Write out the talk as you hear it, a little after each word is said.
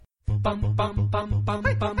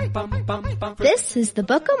This is the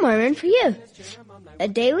Book of Mormon for Youth, a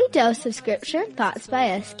daily dose of scripture and thoughts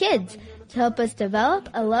by us kids to help us develop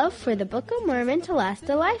a love for the Book of Mormon to last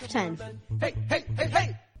a lifetime. Hey, hey, hey,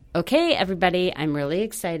 hey! Okay, everybody, I'm really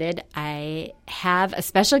excited. I have a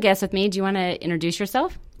special guest with me. Do you want to introduce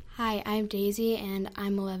yourself? Hi, I'm Daisy, and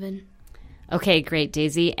I'm 11. Okay, great,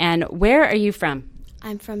 Daisy. And where are you from?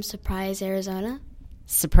 I'm from Surprise, Arizona.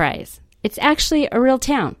 Surprise. It's actually a real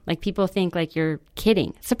town. Like, people think like you're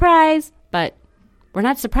kidding. Surprise! But we're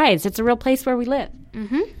not surprised. It's a real place where we live.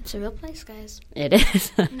 Mm-hmm. It's a real place, guys. It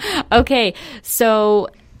is. Okay, so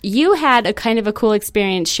you had a kind of a cool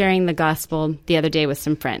experience sharing the gospel the other day with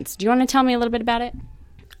some friends. Do you want to tell me a little bit about it?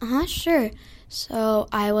 Sure. So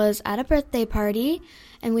I was at a birthday party,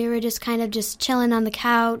 and we were just kind of just chilling on the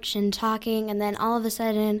couch and talking, and then all of a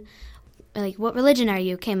sudden, like, what religion are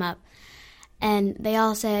you, came up. And they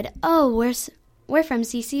all said, oh, we're from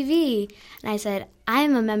CCV. And I said,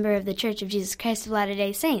 I'm a member of the Church of Jesus Christ of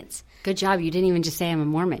Latter-day Saints. Good job. You didn't even just say I'm a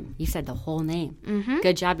Mormon. You said the whole name. Mm-hmm.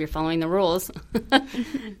 Good job. You're following the rules.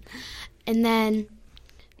 And then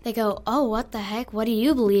they go, oh, what the heck? What do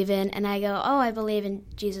you believe in? And I go, oh, I believe in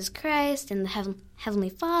Jesus Christ and the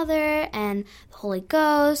Heavenly Father and the Holy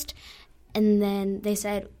Ghost. And then they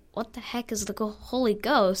said, what the heck is the Holy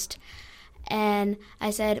Ghost? And I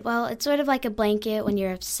said, well, it's sort of like a blanket when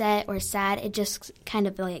you're upset or sad. It just kind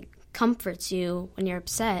of like comforts you when you're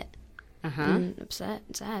upset. And upset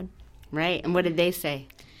and sad. Right. And what did they say?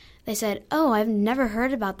 They said, oh, I've never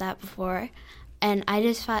heard about that before. And I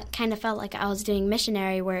just kind of felt like I was doing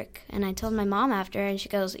missionary work. And I told my mom after, and she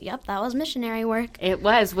goes, yep, that was missionary work. It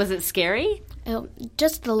was. Was it scary?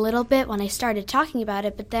 Just a little bit when I started talking about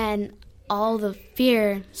it, but then all the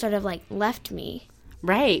fear sort of like left me.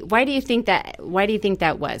 Right. Why do you think that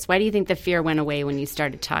was? Why do you think the fear went away when you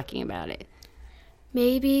started talking about it?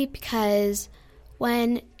 Maybe because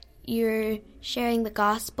when you're sharing the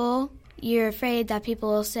gospel, you're afraid that people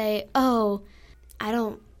will say, oh, I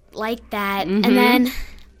don't like that. Mm-hmm. And then,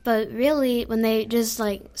 but really, when they just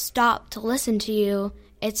like stop to listen to you,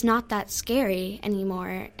 it's not that scary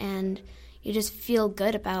anymore. And you just feel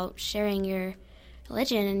good about sharing your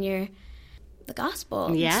religion and the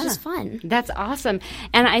gospel. Yeah. It's just fun. That's awesome.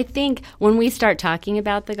 And I think when we start talking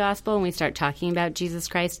about the gospel and we start talking about Jesus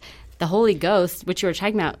Christ, the Holy Ghost, which you were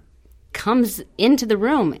talking about, comes into the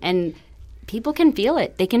room and people can feel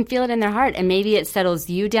it. They can feel it in their heart, and maybe it settles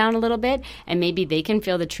you down a little bit, and maybe they can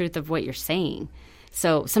feel the truth of what you're saying.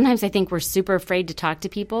 So sometimes I think we're super afraid to talk to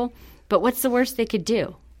people, but what's the worst they could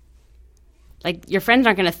do? Like, your friends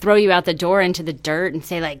aren't going to throw you out the door into the dirt and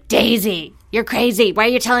say, like, Daisy, you're crazy. Why are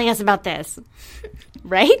you telling us about this?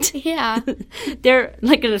 Right? Yeah. They're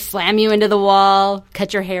like going to slam you into the wall,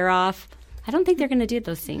 cut your hair off. I don't think they're going to do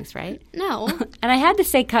those things, right? No. And I had to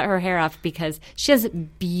say cut her hair off because she has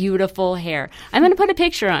beautiful hair. I'm going to put a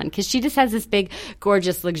picture on because she just has this big,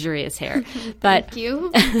 gorgeous, luxurious hair. But Thank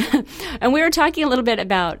you. And we were talking a little bit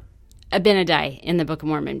about Abinadi in the Book of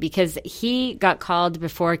Mormon because he got called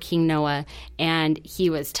before King Noah and he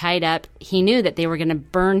was tied up. He knew that they were going to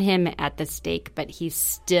burn him at the stake, but he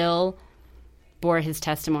still bore his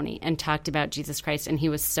testimony and talked about Jesus Christ, and he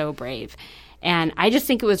was so brave. And I just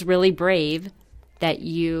think it was really brave that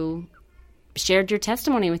you shared your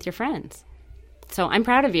testimony with your friends. So I'm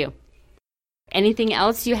proud of you. Anything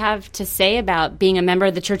else you have to say about being a member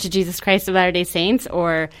of the Church of Jesus Christ of Latter-day Saints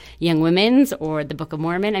or Young Women's or the Book of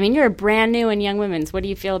Mormon? I mean, you're brand new in Young Women's. What do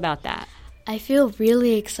you feel about that? I feel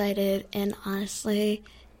really excited, and honestly,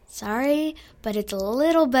 sorry, but it's a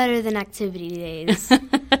little better than activity days.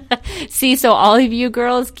 See, so all of you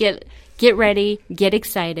girls get ready, get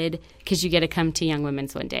excited, because you get to come to Young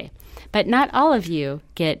Women's one day. But not all of you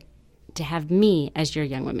get to have me as your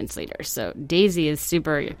Young Women's leader. So Daisy is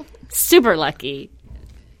super, super lucky.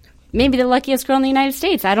 Maybe the luckiest girl in the United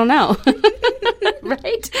States. I don't know.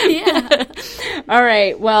 Right? Yeah. All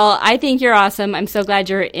right. Well, I think you're awesome. I'm so glad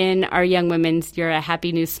you're in our Young Women's. You're a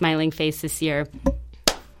happy, new, smiling face this year.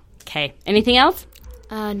 Okay. Anything else?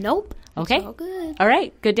 Nope. Okay. It's all good. All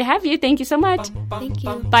right. Good to have you. Thank you so much. Thank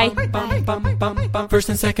you. Bye. Bye. First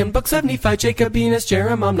and second book 75, Jacobinus,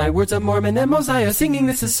 Jeremiah, Words of Mormon, and Mosiah, singing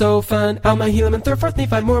this is so fun. Alma, Helaman, third, fourth,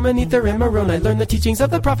 Nephi, Mormon, Ether, and Moroni, learn the teachings of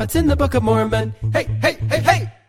the prophets in the Book of Mormon. Hey, hey, hey, hey!